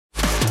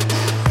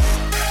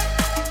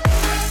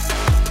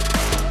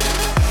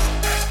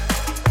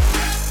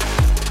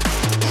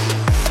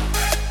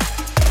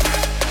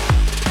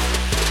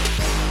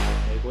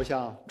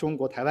中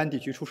国台湾地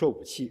区出售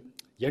武器，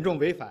严重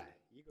违反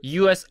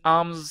U.S.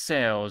 arms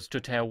sales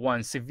to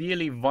Taiwan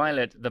severely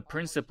violate the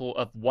principle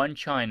of One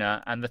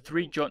China and the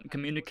three joint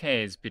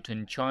communiques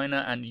between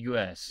China and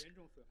U.S.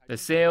 The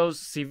sales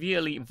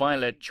severely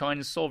violate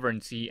China's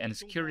sovereignty and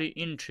security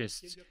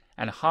interests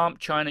and harm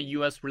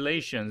China-U.S.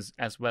 relations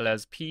as well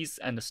as peace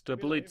and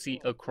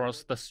stability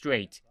across the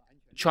strait.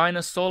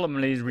 China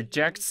solemnly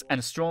rejects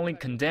and strongly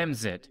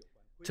condemns it.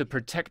 To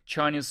protect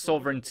China's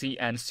sovereignty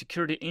and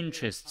security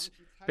interests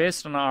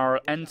based on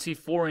our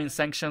anti-foreign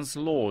sanctions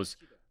laws,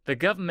 the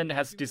government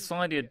has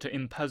decided to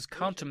impose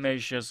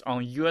countermeasures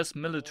on U.S.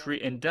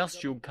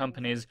 military-industrial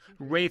companies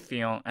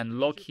Raytheon and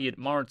Lockheed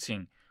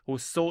Martin, who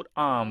sold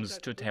arms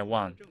to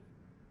Taiwan.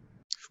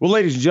 Well,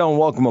 ladies and gentlemen,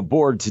 welcome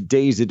aboard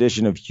today's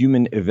edition of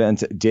Human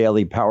Events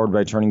Daily, powered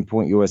by Turning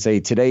Point USA.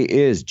 Today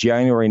is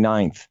January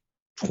 9th,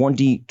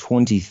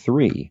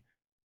 2023.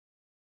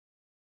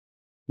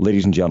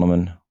 Ladies and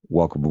gentlemen,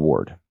 welcome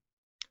aboard.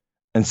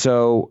 And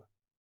so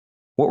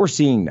what we're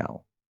seeing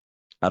now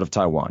out of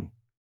Taiwan,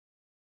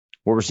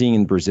 what we're seeing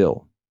in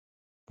Brazil,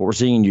 what we're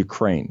seeing in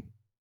Ukraine,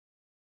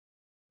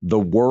 the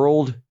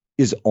world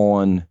is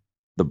on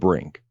the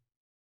brink.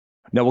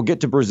 Now, we'll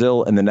get to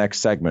Brazil in the next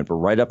segment, but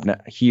right up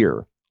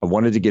here, I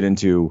wanted to get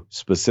into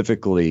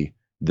specifically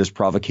this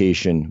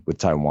provocation with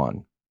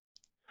Taiwan.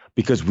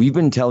 Because we've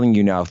been telling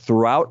you now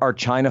throughout our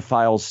China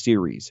Files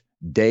series,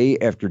 day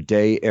after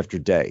day after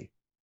day,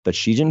 that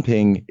Xi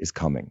Jinping is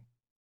coming.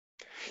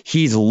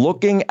 He's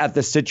looking at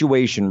the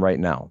situation right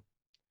now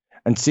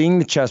and seeing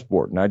the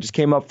chessboard. And I just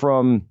came up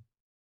from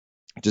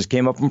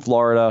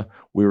Florida.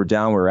 We were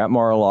at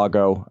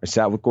Mar-a-Lago. I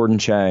sat with Gordon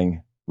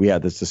Chang. We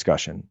had this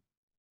discussion.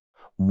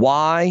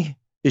 Why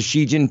is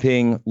Xi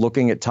Jinping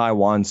looking at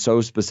Taiwan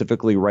so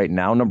specifically right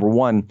now? Number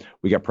one,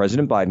 we got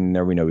President Biden in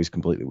there. We know he's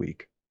completely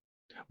weak.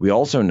 We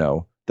also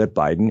know that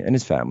Biden and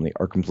his family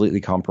are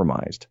completely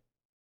compromised.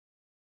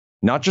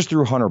 Not just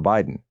through Hunter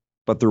Biden,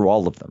 but through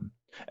all of them.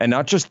 And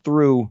not just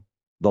through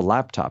the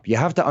laptop. You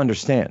have to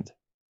understand,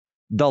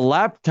 the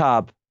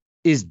laptop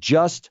is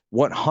just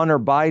what Hunter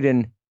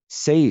Biden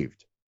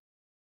saved.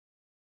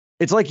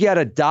 It's like he had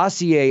a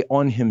dossier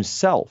on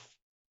himself.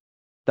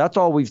 That's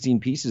all we've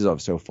seen pieces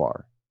of so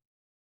far.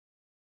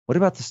 What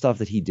about the stuff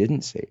that he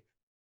didn't save?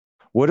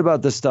 What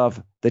about the stuff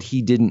that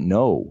he didn't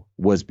know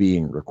was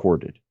being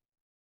recorded?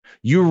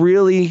 You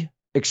really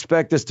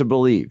expect us to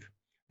believe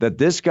that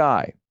this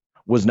guy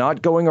was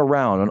not going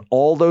around on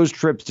all those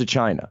trips to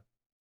China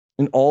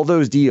and all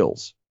those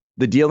deals,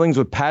 the dealings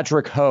with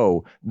Patrick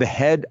Ho, the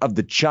head of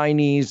the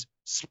Chinese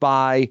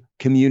spy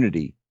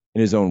community,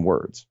 in his own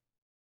words?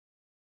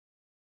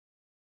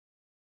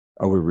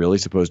 Are we really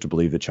supposed to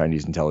believe that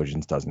Chinese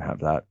intelligence doesn't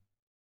have that?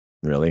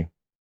 Really?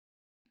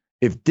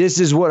 If this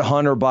is what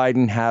Hunter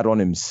Biden had on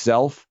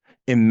himself,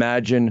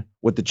 imagine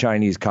what the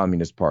Chinese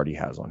Communist Party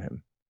has on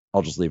him.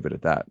 I'll just leave it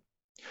at that.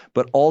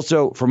 But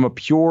also from a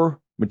pure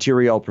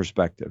material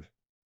perspective,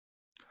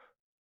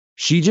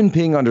 Xi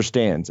Jinping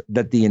understands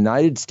that the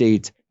United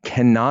States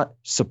cannot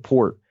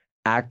support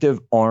active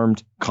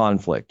armed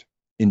conflict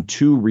in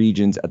two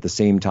regions at the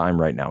same time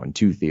right now, in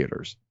two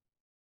theaters.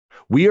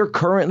 We are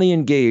currently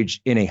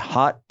engaged in a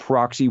hot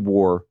proxy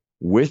war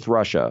with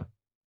Russia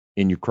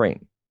in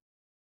Ukraine.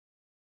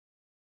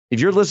 If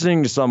you're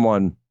listening to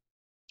someone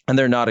and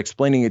they're not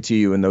explaining it to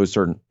you in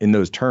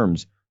those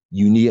terms,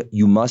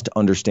 you must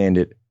understand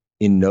it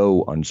in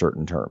no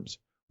uncertain terms.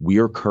 We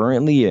are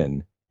currently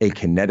in a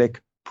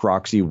kinetic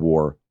proxy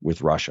war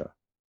with Russia.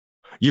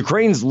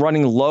 Ukraine's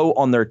running low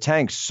on their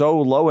tanks,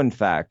 so low, in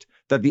fact,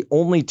 that the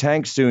only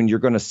tanks soon you're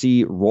going to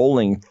see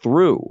rolling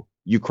through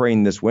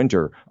Ukraine this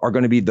winter are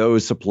going to be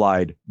those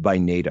supplied by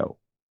NATO,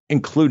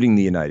 including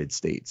the United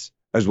States,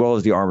 as well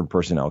as the armored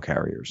personnel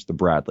carriers, the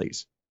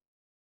Bradleys.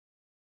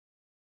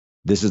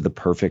 This is the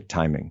perfect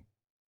timing.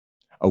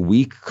 A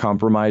weak,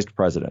 compromised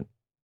president,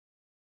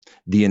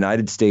 the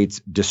United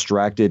States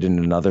distracted in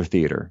another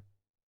theater,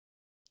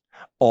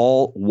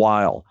 all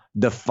while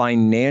the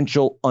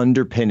financial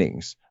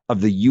underpinnings of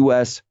the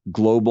U.S.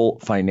 global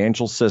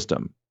financial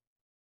system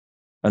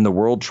and the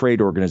World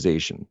Trade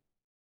Organization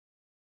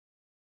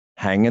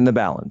hang in the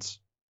balance,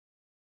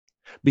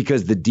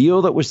 because the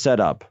deal that was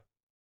set up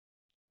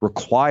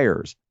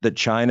requires that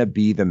China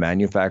be the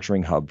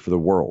manufacturing hub for the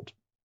world.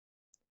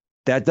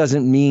 That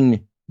doesn't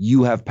mean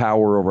you have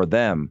power over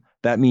them.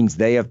 That means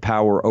they have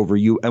power over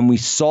you. And we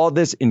saw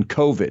this in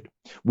COVID.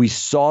 We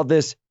saw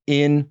this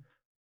in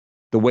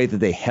the way that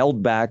they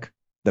held back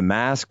the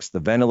masks, the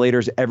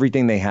ventilators,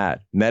 everything they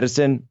had,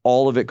 medicine,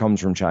 all of it comes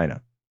from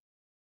China.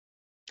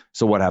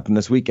 So what happened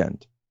this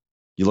weekend?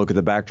 You look at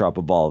the backdrop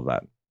of all of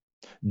that.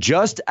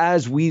 Just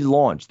as we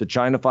launched the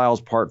China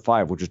Files Part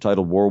 5, which was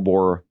titled World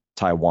War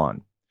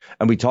Taiwan,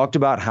 and we talked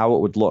about how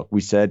it would look,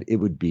 we said it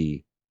would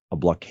be a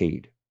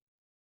blockade.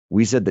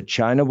 We said that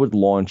China would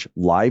launch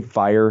live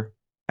fire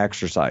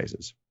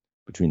exercises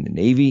between the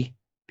Navy,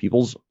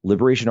 People's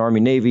Liberation Army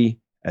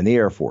Navy, and the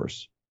Air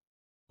Force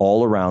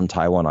all around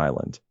Taiwan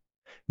Island.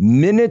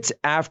 Minutes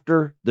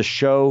after the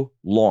show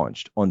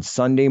launched on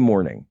Sunday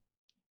morning,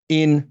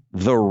 in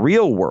the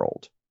real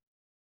world,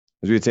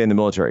 as we would say in the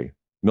military,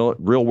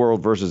 real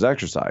world versus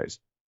exercise.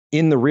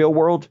 In the real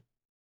world,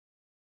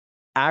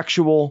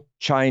 actual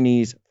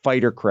Chinese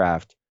fighter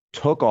craft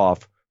took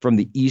off from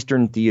the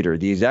Eastern Theater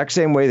the exact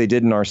same way they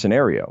did in our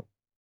scenario,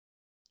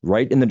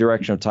 right in the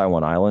direction of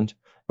Taiwan Island.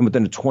 And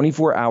within a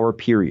 24-hour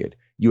period,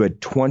 you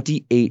had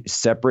 28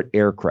 separate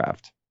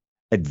aircraft,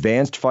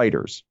 advanced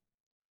fighters,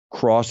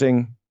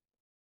 crossing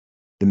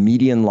the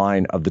median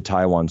line of the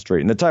Taiwan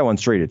Strait. And the Taiwan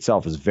Strait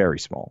itself is very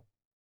small.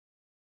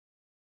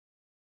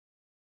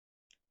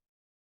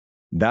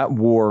 That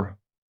war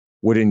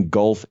would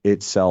engulf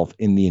itself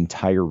in the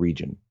entire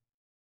region.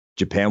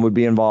 Japan would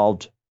be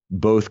involved,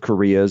 both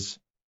Koreas.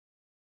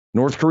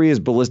 North Korea's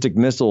ballistic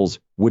missiles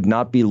would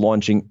not be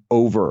launching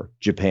over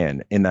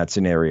Japan in that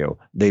scenario.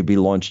 They'd be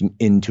launching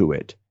into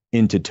it,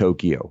 into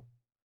Tokyo,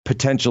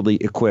 potentially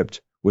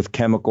equipped with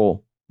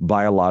chemical,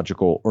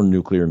 biological, or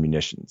nuclear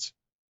munitions.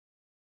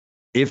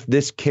 If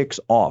this kicks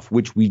off,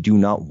 which we do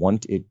not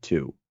want it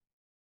to,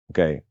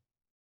 okay.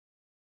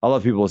 I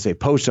love people to say,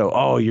 Poso,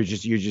 oh, you're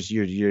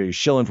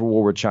shilling for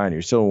war with China.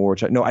 You're shilling for war with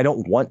China. No, I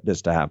don't want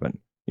this to happen.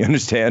 You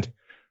understand?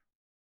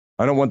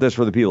 I don't want this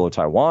for the people of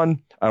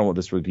Taiwan. I don't want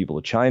this for the people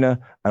of China.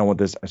 I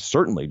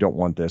certainly don't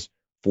want this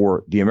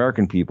for the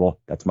American people.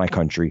 That's my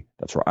country.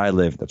 That's where I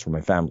live. That's where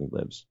my family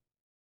lives.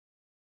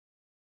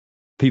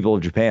 People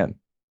of Japan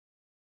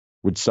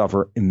would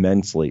suffer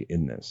immensely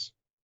in this.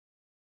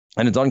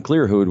 And it's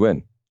unclear who would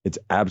win. It's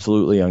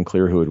absolutely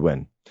unclear who would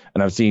win.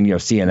 And I've seen,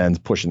 CNN's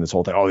pushing this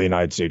whole thing. Oh, the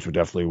United States would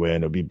definitely win.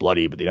 It'll be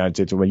bloody, but the United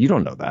States will win. You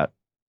don't know that.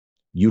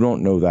 You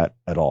don't know that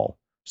at all.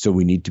 So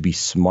we need to be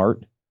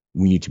smart.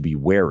 We need to be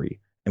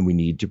wary. And we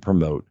need to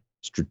promote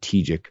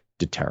strategic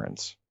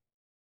deterrence.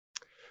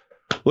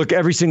 Look,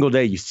 every single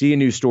day you see a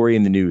new story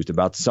in the news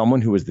about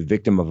someone who is the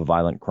victim of a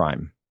violent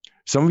crime.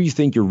 Some of you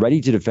think you're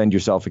ready to defend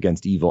yourself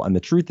against evil. And the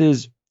truth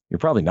is, you're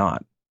probably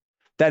not.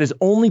 That is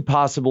only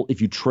possible if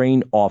you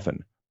train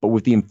often. But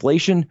with the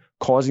inflation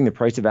causing the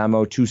price of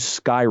ammo to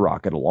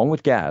skyrocket along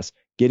with gas,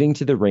 getting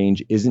to the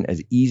range isn't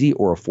as easy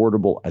or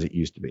affordable as it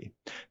used to be.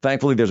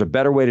 Thankfully, there's a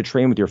better way to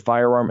train with your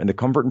firearm in the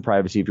comfort and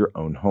privacy of your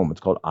own home.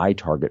 It's called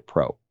iTarget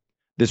Pro.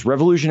 This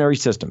revolutionary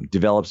system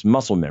develops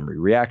muscle memory,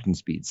 reaction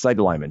speed, sight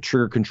alignment,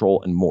 trigger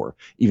control, and more.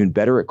 Even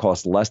better, it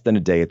costs less than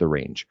a day at the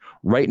range.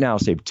 Right now,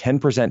 save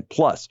 10%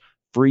 plus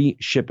free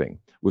shipping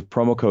with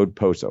promo code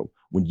POSO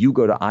when you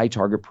go to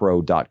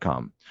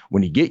itargetpro.com.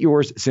 When you get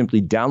yours,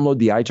 simply download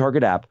the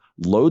iTarget app,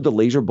 load the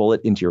laser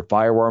bullet into your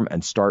firearm,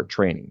 and start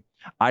training.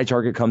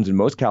 iTarget comes in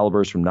most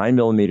calibers from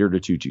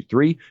 9mm to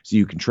 .223, so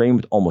you can train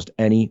with almost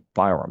any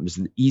firearm. This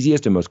is the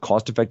easiest and most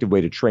cost-effective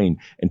way to train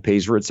and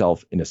pays for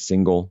itself in a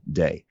single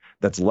day.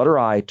 That's letter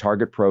I,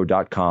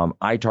 targetpro.com,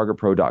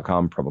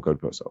 itargetpro.com, promo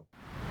code POSO.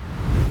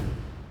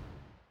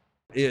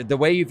 The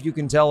way if you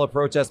can tell a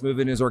protest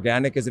movement is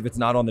organic is if it's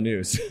not on the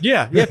news.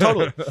 Yeah,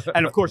 totally.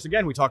 And of course,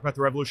 again, we talk about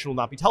the revolution will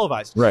not be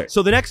televised. Right.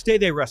 So the next day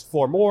they arrest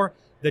 4 more.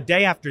 The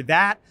day after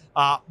that,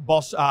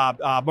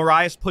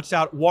 Moraes puts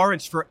out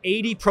warrants for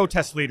 80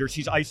 protest leaders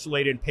he's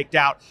isolated and picked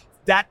out.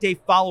 That day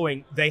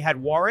following, they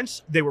had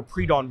warrants. They were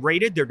pre-dawn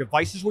raided. Their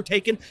devices were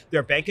taken.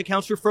 Their bank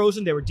accounts were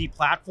frozen. They were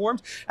deplatformed.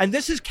 And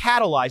this has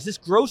catalyzed this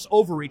gross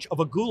overreach of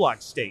a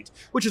gulag state,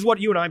 which is what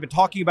you and I have been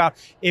talking about.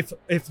 If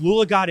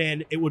Lula got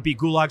in, it would be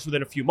gulags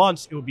within a few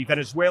months. It would be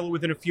Venezuela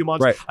within a few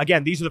months. Right.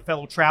 Again, these are the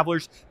fellow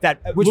travelers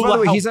that Which, Lula by the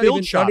way, helped he's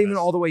build not even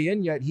all the way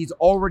in yet. He's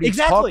already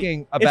Exactly.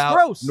 talking It's about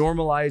gross.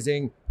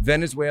 normalizing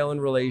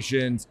Venezuelan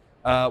relations.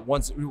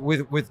 Once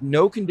with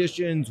no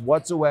conditions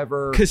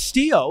whatsoever.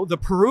 Castillo, the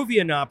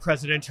Peruvian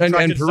president, who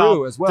tried and to Peru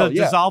dissolve, as well,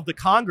 dissolve the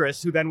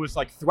Congress, who then was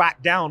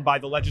thwacked down by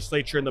the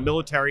legislature and the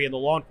military and the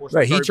law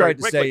enforcement. Right, he very, tried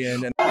to very stay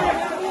quickly. in.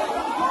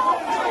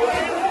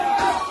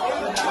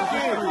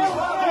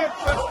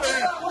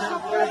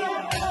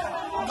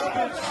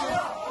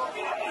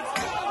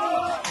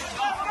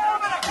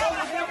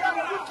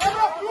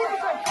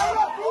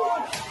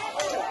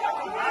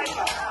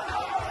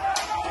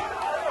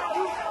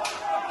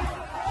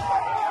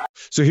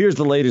 So here's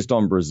the latest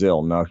on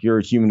Brazil. Now, here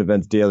at Human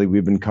Events Daily,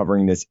 we've been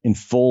covering this in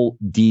full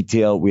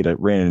detail. We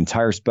ran an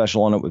entire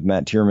special on it with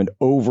Matt Tierman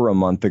over a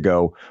month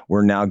ago.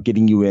 We're now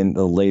getting you in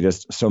the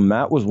latest. So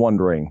Matt was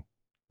wondering,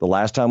 the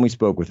last time we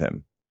spoke with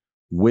him,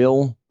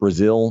 will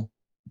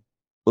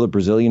the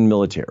Brazilian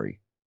military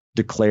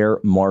declare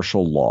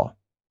martial law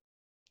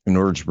in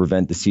order to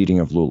prevent the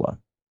seating of Lula?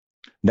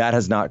 That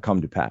has not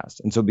come to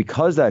pass. And so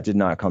because that did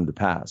not come to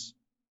pass,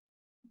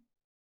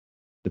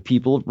 the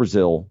people of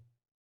Brazil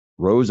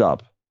rose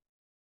up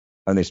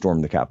and they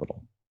stormed the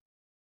Capitol,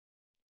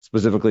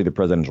 specifically the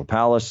presidential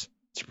palace,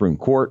 Supreme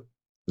Court,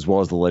 as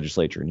well as the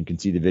legislature. And you can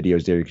see the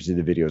videos there. You can see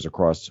the videos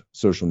across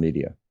social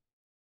media.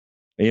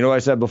 And you know what I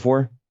said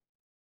before?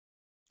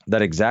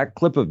 That exact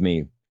clip of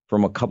me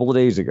from a couple of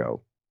days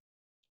ago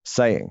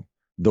saying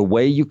the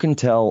way you can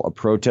tell a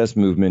protest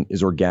movement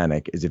is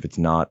organic is if it's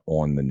not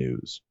on the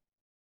news.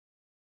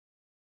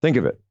 Think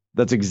of it.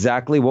 That's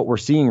exactly what we're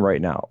seeing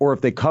right now. Or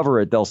if they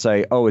cover it, they'll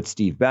say, oh, it's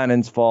Steve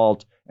Bannon's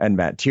fault and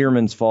Matt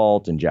Tierman's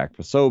fault and Jack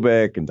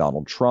Posobiec and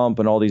Donald Trump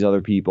and all these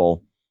other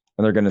people.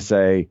 And they're going to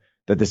say,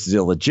 that this is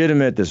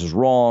illegitimate, this is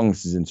wrong,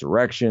 this is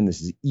insurrection,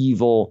 this is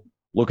evil.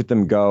 Look at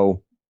them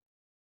go.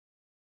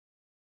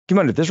 Come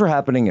on, if this were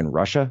happening in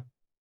Russia,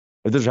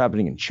 if this were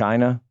happening in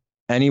China,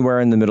 anywhere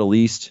in the Middle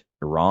East,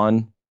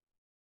 Iran,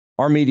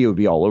 our media would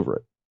be all over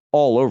it.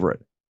 All over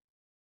it.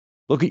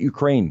 Look at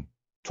Ukraine,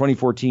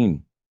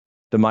 2014,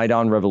 the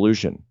Maidan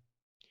Revolution.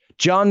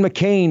 John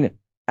McCain,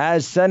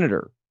 as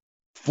senator,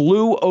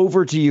 flew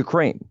over to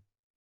Ukraine,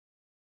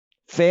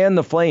 fanned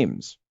the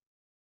flames.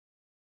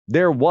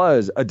 There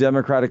was a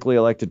democratically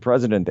elected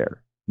president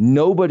there.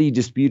 Nobody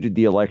disputed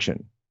the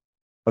election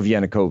of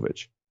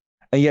Yanukovych.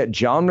 And yet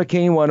John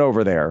McCain went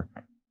over there,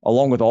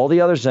 along with all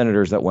the other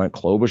senators that went,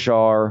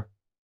 Klobuchar,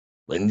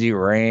 Lindsey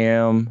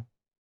Graham,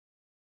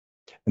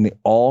 and they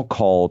all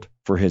called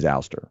for his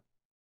ouster.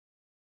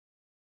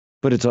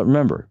 But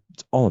remember,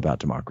 it's all about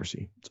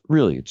democracy.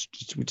 We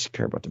just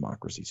care about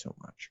democracy so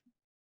much.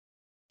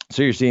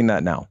 So you're seeing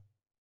that now.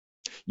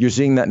 You're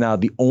seeing that now.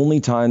 The only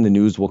time the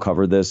news will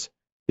cover this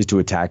is to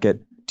attack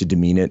it, to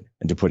demean it,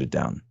 and to put it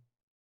down.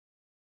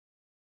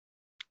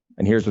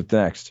 And here's what's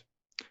next.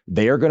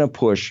 They are going to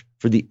push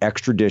for the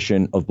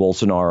extradition of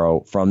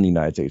Bolsonaro from the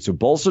United States. So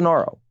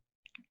Bolsonaro,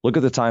 look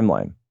at the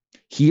timeline.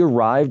 He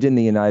arrived in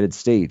the United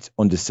States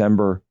on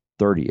December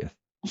 30th.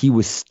 He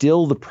was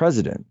still the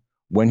president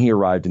when he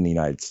arrived in the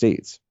United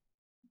States.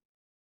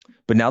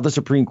 But now the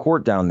Supreme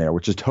Court down there,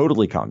 which is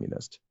totally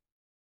communist,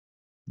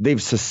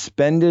 they've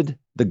suspended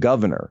the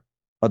governor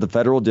of the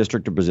federal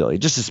district of Brasilia,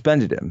 just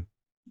suspended him,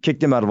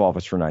 kicked him out of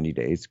office for 90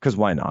 days, because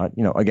why not?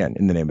 Again,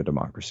 in the name of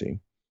democracy.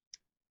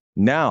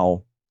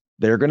 Now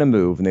they're going to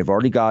move, and they've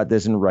already got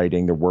this in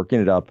writing. They're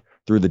working it up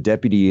through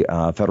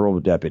the federal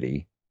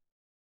deputy,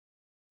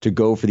 to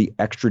go for the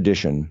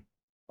extradition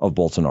of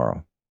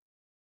Bolsonaro.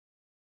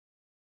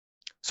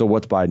 So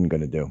what's Biden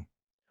going to do?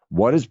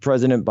 What is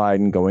President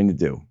Biden going to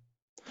do?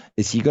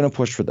 Is he going to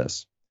push for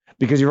this?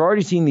 Because you've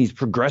already seen these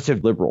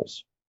progressive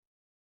liberals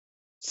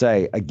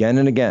say again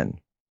and again,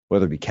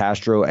 whether it be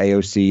Castro,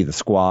 AOC, the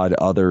Squad,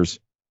 others,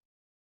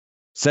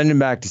 send him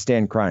back to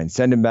stand crimes,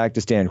 send him back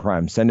to stand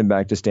crimes, send him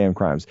back to stand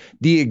crimes.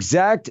 The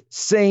exact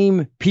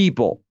same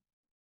people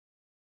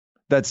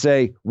that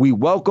say, we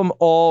welcome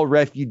all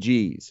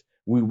refugees.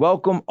 We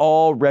welcome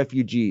all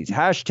refugees.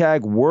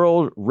 Hashtag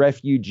World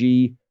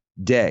Refugee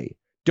Day.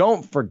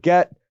 Don't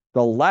forget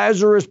the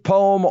Lazarus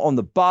poem on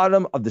the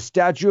bottom of the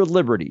Statue of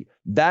Liberty.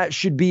 That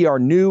should be our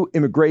new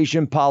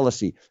immigration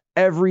policy.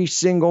 Every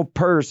single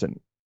person.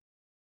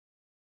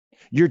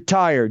 You're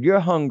tired, you're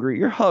hungry,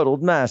 you're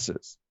huddled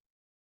masses,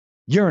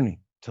 yearning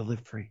to live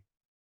free.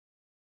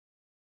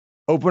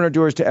 Open our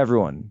doors to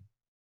everyone,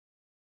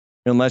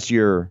 unless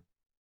you're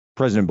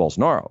President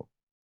Bolsonaro,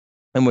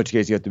 in which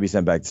case you have to be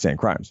sent back to stand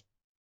crimes.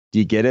 Do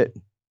you get it?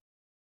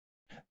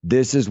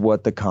 This is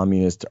what the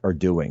communists are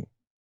doing.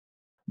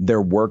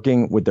 They're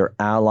working with their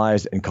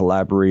allies and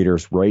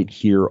collaborators right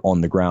here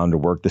on the ground to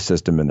work the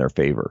system in their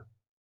favor.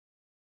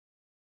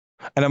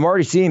 And I'm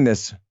already seeing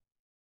this.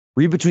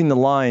 Read between the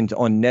lines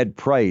on Ned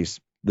Price,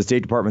 the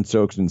State Department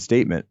spokesman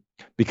statement,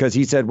 because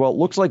he said, well, it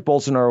looks like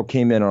Bolsonaro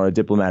came in on a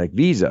diplomatic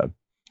visa,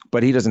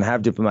 but he doesn't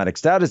have diplomatic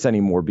status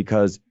anymore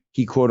because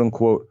he, quote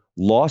unquote,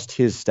 lost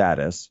his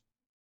status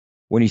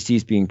when he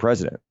ceased being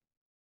president.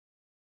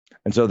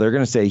 And so they're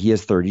going to say he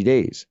has 30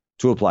 days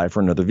to apply for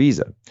another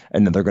visa.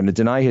 And then they're going to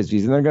deny his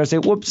visa. And they're going to say,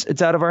 whoops,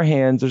 it's out of our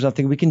hands. There's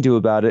nothing we can do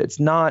about it. It's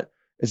not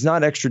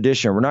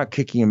extradition. We're not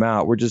kicking him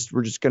out. We're just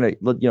going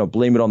to,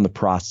 blame it on the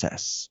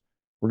process.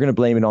 We're going to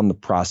blame it on the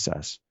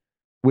process,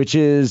 which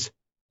is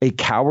a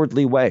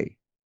cowardly way.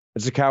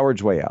 It's a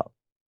coward's way out.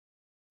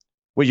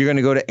 Well, you're going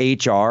to go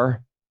to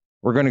HR.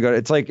 We're going to go.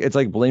 It's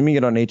like blaming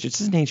it on HR. It's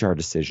just an HR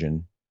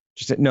decision.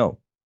 Just no.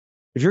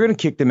 If you're going to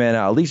kick the man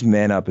out, at least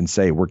man up and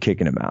say we're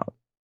kicking him out.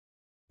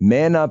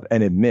 Man up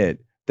and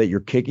admit that you're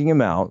kicking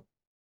him out,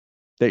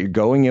 that you're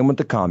going in with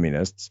the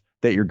communists,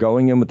 that you're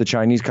going in with the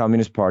Chinese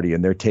Communist Party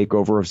and their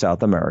takeover of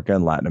South America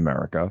and Latin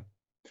America.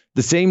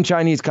 The same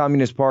Chinese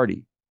Communist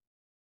Party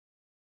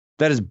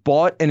that has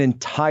bought an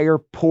entire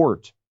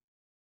port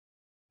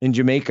in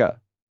Jamaica,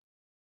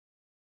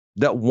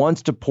 that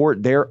wants to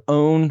port their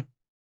own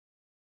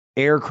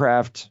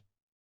aircraft,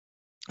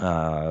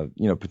 not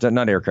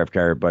aircraft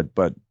carrier,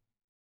 but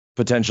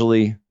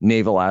potentially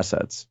naval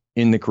assets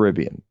in the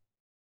Caribbean.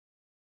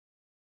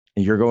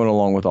 And you're going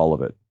along with all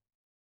of it.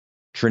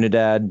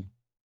 Trinidad,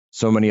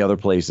 so many other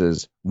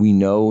places. We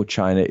know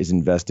China is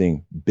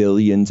investing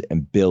billions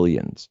and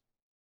billions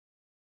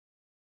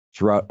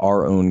throughout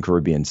our own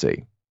Caribbean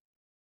Sea.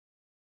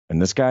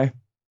 And this guy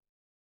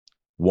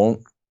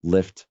won't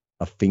lift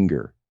a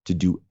finger to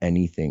do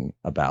anything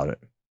about it.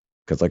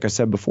 Because like I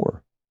said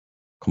before,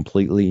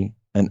 completely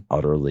and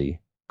utterly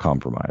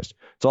compromised.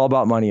 It's all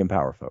about money and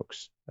power,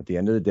 folks. At the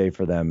end of the day,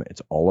 for them,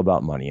 it's all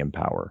about money and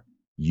power.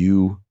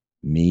 You,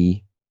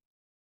 me,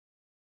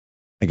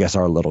 I guess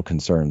our little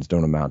concerns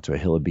don't amount to a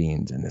hill of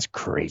beans in this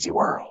crazy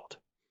world.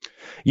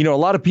 A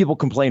lot of people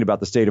complain about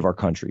the state of our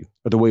country,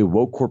 or the way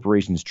woke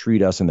corporations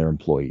treat us and their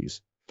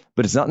employees.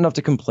 But it's not enough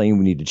to complain.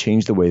 We need to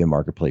change the way the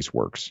marketplace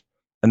works.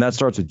 And that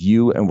starts with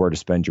you and where to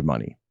spend your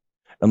money.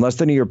 In less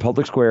than a year,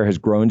 Public Square has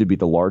grown to be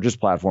the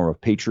largest platform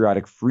of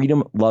patriotic,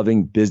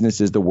 freedom-loving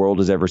businesses the world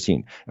has ever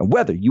seen. And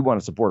whether you want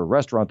to support a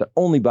restaurant that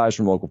only buys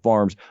from local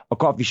farms, a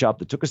coffee shop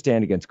that took a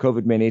stand against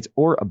COVID mandates,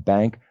 or a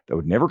bank that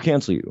would never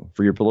cancel you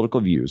for your political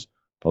views,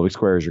 Public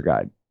Square is your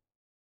guide.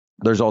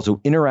 There's also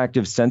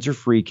interactive,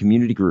 censor-free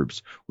community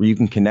groups where you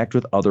can connect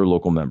with other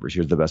local members.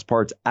 Here's the best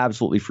part. It's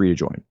absolutely free to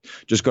join.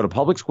 Just go to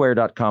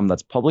publicsquare.com.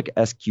 That's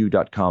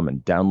publicsq.com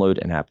and download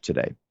an app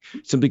today.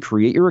 Simply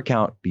create your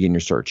account, begin your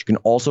search. You can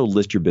also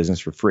list your business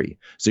for free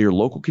so your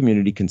local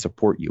community can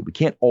support you. We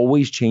can't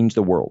always change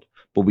the world,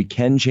 but we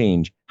can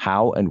change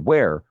how and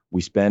where we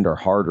spend our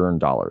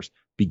hard-earned dollars.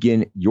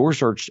 Begin your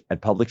search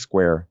at Public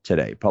Square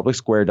today.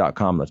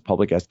 Publicsquare.com. That's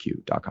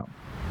publicsq.com.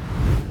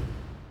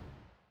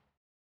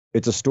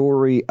 It's a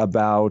story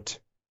about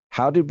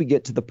how did we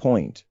get to the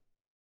point,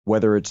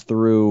 whether it's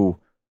through,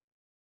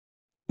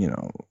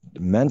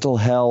 mental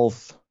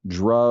health,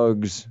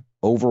 drugs,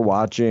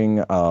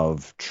 overwatching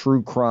of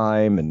true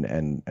crime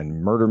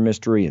and murder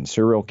mystery and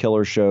serial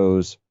killer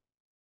shows,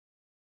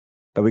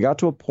 that we got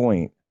to a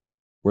point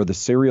where the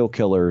serial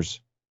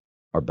killers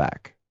are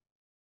back.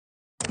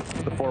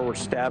 The four were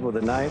stabbed with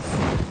a knife,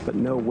 but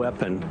no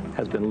weapon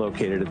has been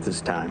located at this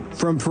time.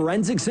 From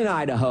forensics in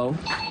Idaho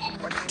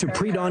to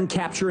pre-dawn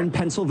capture in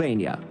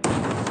Pennsylvania.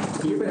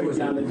 It was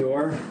on the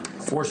door.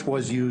 Force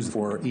was used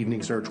for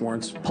evening search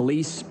warrants.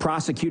 Police,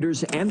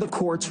 prosecutors, and the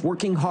courts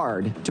working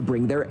hard to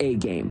bring their A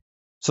game.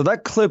 So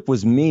that clip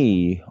was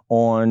me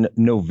on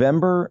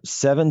November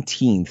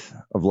 17th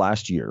of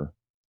last year,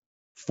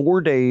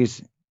 4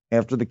 days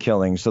after the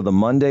killings. So the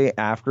Monday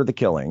after the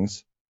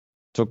killings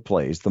took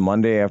place, the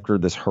Monday after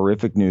this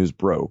horrific news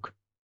broke.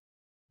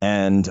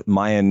 And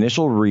my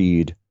initial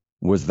read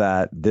was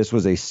that this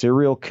was a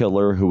serial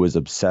killer who was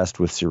obsessed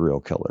with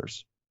serial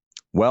killers.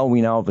 Well,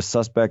 we now have a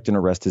suspect. An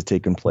arrest has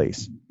taken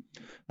place.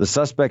 The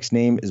suspect's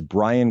name is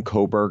Bryan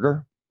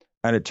Kohberger,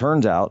 and it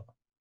turns out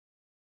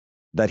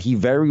that he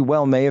very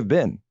well may have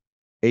been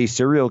a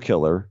serial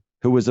killer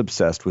who was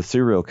obsessed with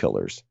serial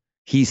killers.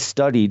 He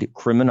studied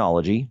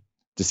criminology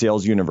at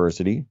DeSales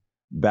University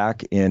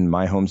back in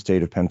my home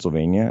state of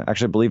Pennsylvania.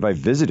 Actually, I believe I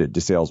visited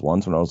DeSales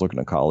once when I was looking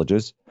at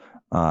colleges.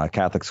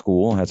 Catholic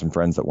school, had some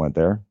friends that went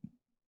there.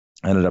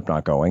 Ended up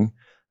not going.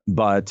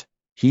 But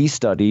he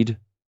studied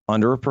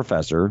under a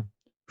professor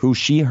who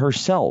she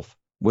herself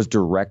was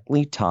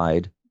directly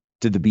tied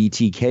to the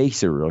BTK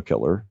serial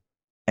killer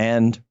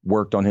and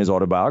worked on his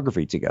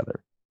autobiography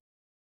together.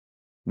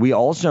 We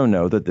also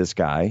know that this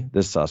guy,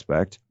 this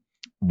suspect,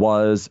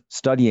 was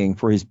studying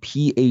for his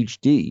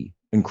PhD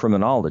in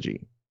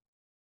criminology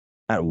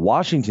at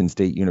Washington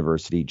State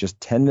University,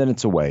 just 10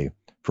 minutes away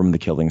from the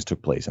killings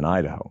took place in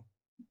Idaho.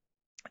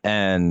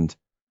 And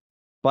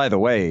by the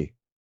way,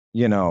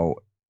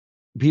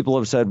 people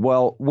have said,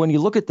 well, when you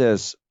look at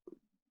this,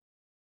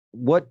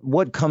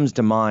 what comes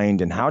to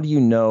mind and how do you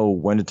know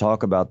when to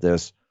talk about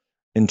this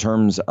in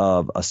terms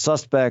of a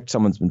suspect,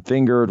 someone's been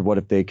fingered? What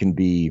if they can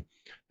be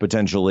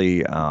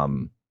potentially,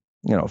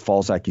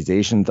 false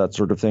accusations, that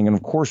sort of thing? And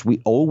of course,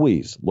 we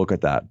always look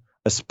at that,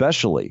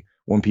 especially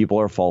when people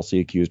are falsely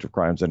accused of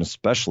crimes and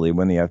especially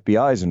when the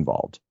FBI is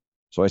involved.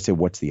 So I say,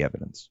 what's the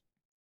evidence?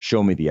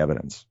 Show me the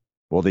evidence.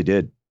 Well, they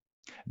did.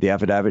 The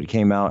affidavit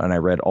came out and I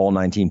read all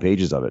 19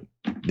 pages of it.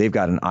 They've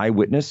got an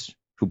eyewitness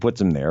who puts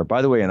him there.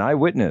 By the way, an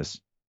eyewitness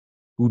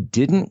who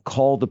didn't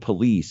call the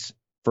police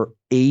for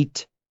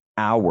 8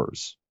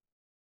 hours.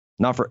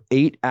 Not for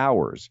 8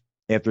 hours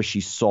after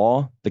she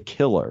saw the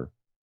killer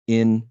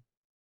in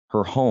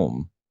her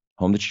home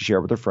that she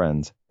shared with her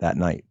friends that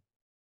night.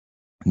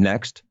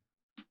 Next,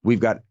 we've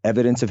got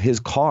evidence of his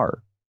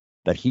car,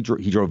 that he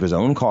drove his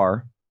own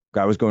car.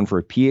 Guy was going for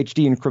a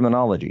PhD in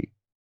criminology.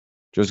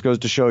 Just goes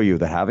to show you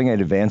that having an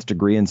advanced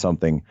degree in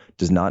something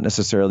does not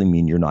necessarily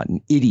mean you're not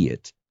an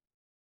idiot.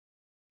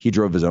 He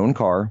drove his own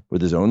car with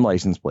his own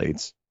license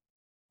plates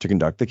to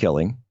conduct the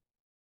killing.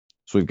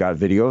 So we've got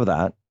video of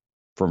that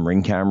from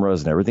ring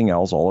cameras and everything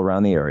else all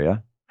around the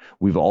area.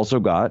 We've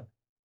also got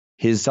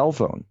his cell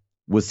phone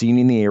was seen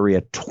in the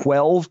area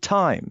 12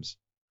 times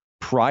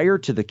prior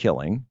to the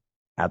killing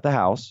at the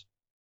house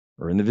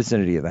or in the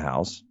vicinity of the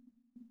house.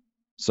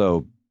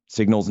 So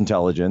signals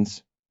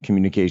intelligence,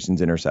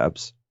 communications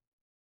intercepts.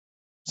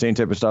 Same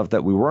type of stuff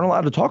that we weren't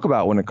allowed to talk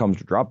about when it comes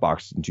to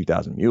Dropbox and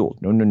 2000 Mules.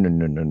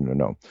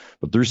 No.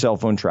 But through cell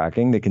phone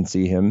tracking, they can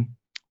see him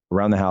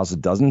around the house a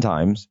dozen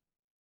times.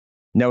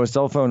 Now, his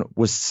cell phone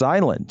was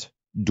silent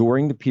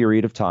during the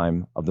period of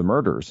time of the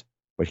murders.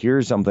 But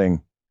here's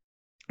something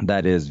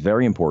that is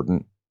very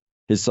important.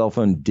 His cell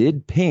phone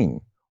did ping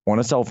on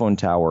a cell phone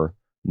tower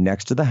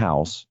next to the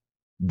house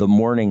the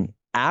morning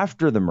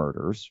after the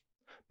murders,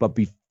 but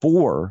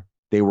before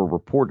they were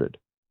reported.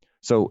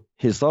 So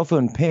his cell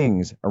phone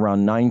pings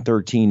around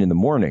 9:13 in the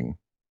morning,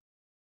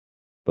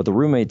 but the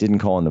roommate didn't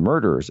call in the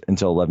murders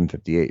until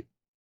 11:58.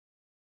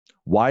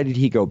 Why did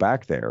he go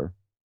back there?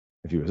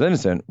 If he was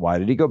innocent, why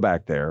did he go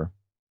back there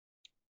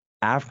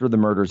after the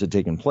murders had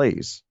taken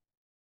place,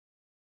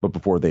 but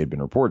before they had been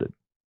reported?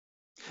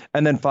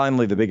 And then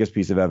finally, the biggest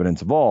piece of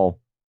evidence of all,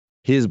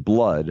 his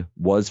blood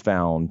was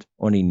found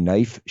on a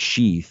knife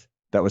sheath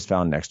that was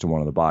found next to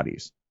one of the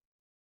bodies.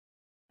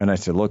 And I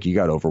said, look, you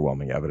got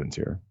overwhelming evidence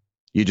here.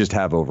 You just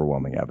have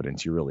overwhelming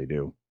evidence. You really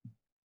do.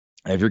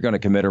 If you're going to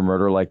commit a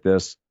murder like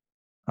this,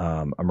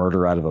 a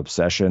murder out of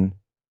obsession,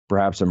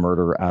 perhaps a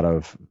murder out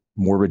of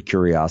morbid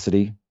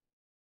curiosity,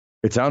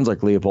 it sounds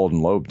like Leopold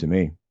and Loeb to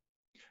me.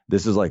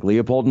 This is like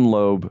Leopold and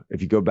Loeb.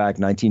 If you go back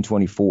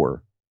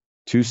 1924,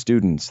 two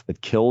students that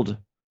killed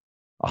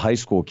a high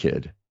school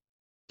kid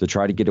to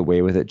try to get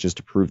away with it just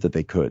to prove that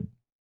they could.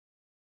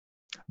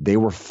 They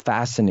were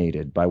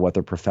fascinated by what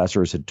their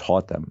professors had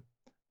taught them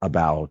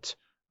about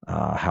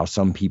how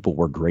some people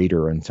were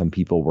greater and some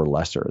people were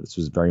lesser. This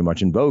was very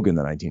much in vogue in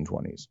the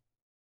 1920s.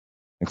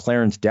 And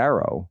Clarence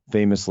Darrow,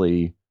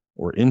 famously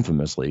or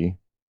infamously,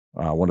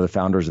 one of the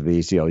founders of the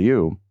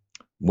ACLU,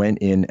 went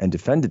in and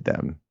defended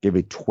them, gave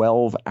a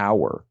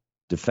 12-hour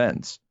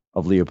defense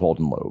of Leopold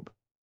and Loeb.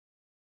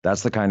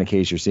 That's the kind of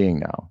case you're seeing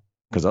now.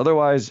 Because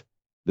otherwise,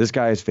 this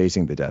guy is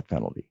facing the death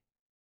penalty.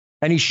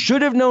 And he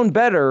should have known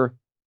better,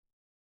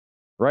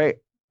 right?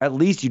 At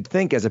least you'd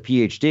think as a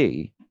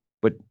PhD,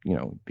 but, you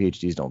know,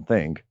 PhDs don't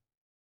think,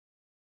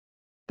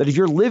 that if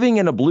you're living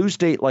in a blue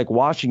state like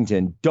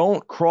Washington,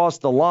 don't cross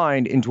the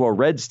line into a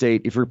red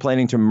state if you're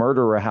planning to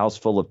murder a house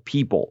full of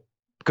people,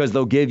 because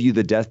they'll give you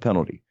the death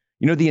penalty.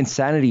 You know, the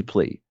insanity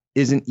plea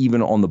isn't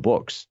even on the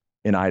books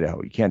in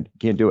Idaho. You can't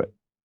do it.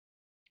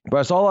 But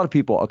I saw a lot of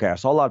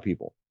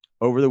people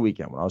over the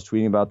weekend when I was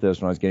tweeting about this,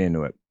 when I was getting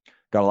into it,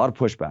 got a lot of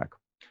pushback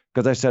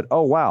because I said,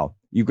 oh, wow,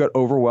 you've got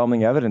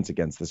overwhelming evidence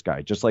against this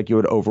guy, just like you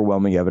had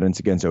overwhelming evidence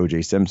against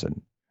O.J.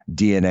 Simpson.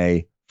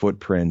 DNA,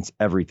 footprints,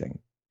 everything.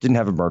 Didn't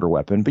have a murder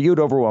weapon, but you had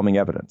overwhelming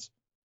evidence.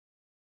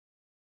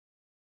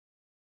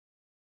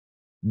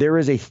 There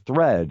is a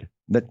thread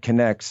that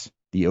connects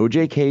the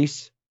O.J.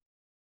 case,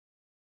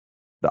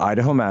 the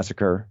Idaho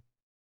massacre,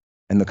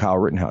 and the Kyle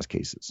Rittenhouse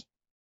cases.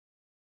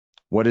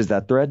 What is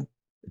that thread?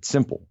 It's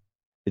simple.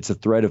 It's a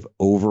thread of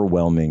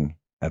overwhelming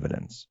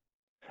evidence.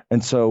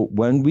 And so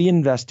when we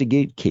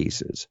investigate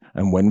cases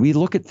and when we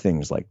look at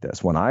things like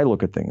this, when I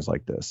look at things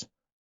like this,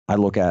 I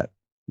look at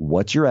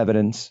what's your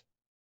evidence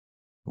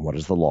and what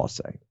does the law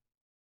say?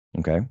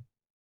 Okay.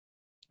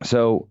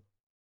 So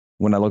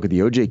when I look at the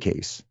OJ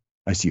case,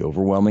 I see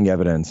overwhelming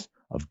evidence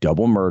of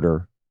double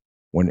murder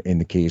when in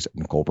the case of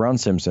Nicole Brown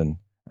Simpson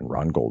and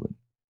Ron Golden.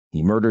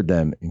 He murdered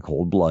them in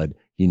cold blood.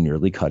 He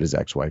nearly cut his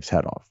ex-wife's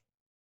head off.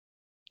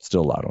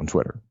 Still allowed on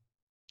Twitter.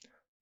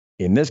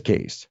 In this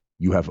case,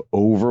 you have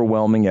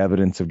overwhelming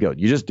evidence of guilt.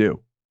 You just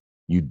do.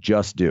 You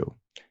just do.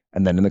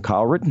 And then in the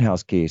Kyle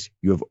Rittenhouse case,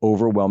 you have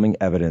overwhelming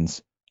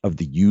evidence of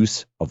the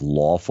use of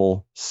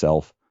lawful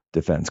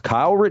self-defense.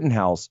 Kyle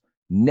Rittenhouse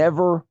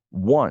never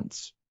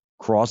once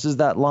crosses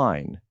that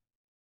line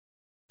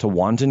to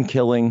wanton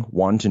killing,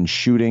 wanton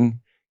shooting.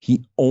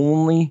 He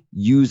only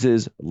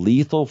uses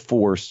lethal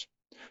force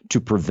to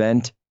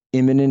prevent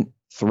imminent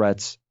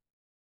threats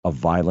of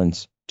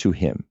violence to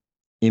him,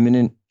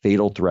 imminent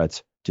fatal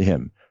threats to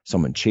him.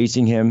 Someone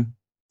chasing him,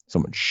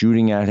 someone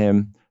shooting at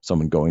him,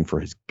 someone going for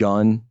his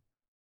gun,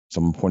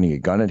 someone pointing a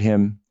gun at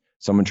him,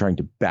 someone trying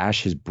to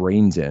bash his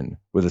brains in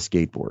with a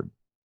skateboard.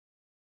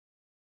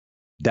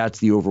 That's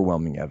the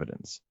overwhelming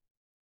evidence.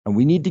 And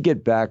we need to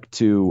get back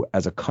to,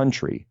 as a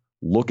country,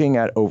 looking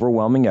at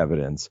overwhelming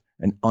evidence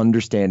and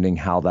understanding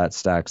how that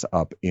stacks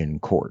up in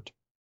court.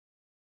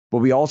 But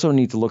we also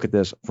need to look at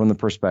this from the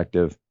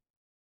perspective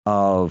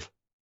of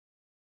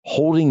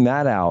holding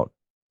that out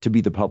to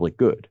be the public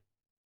good.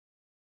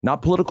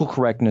 Not political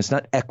correctness,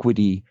 not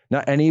equity,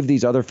 not any of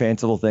these other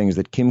fanciful things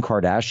that Kim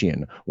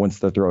Kardashian wants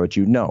to throw at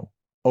you. No,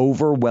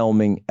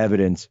 overwhelming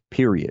evidence,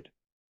 period.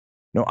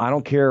 No, I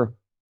don't care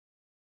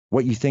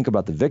what you think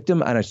about the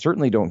victim, and I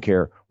certainly don't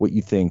care what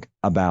you think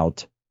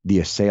about the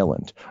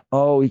assailant.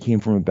 Oh, he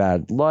came from a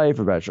bad life,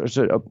 or bad.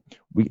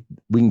 We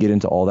can get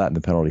into all that in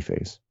the penalty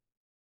phase.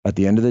 At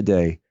the end of the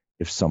day,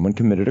 if someone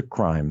committed a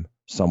crime,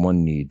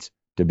 someone needs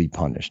to be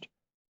punished.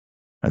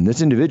 And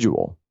this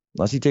individual,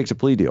 unless he takes a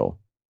plea deal,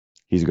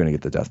 he's going to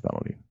get the death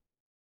penalty.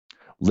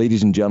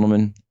 Ladies and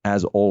gentlemen,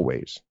 as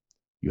always,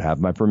 you have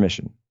my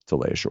permission to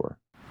lay ashore.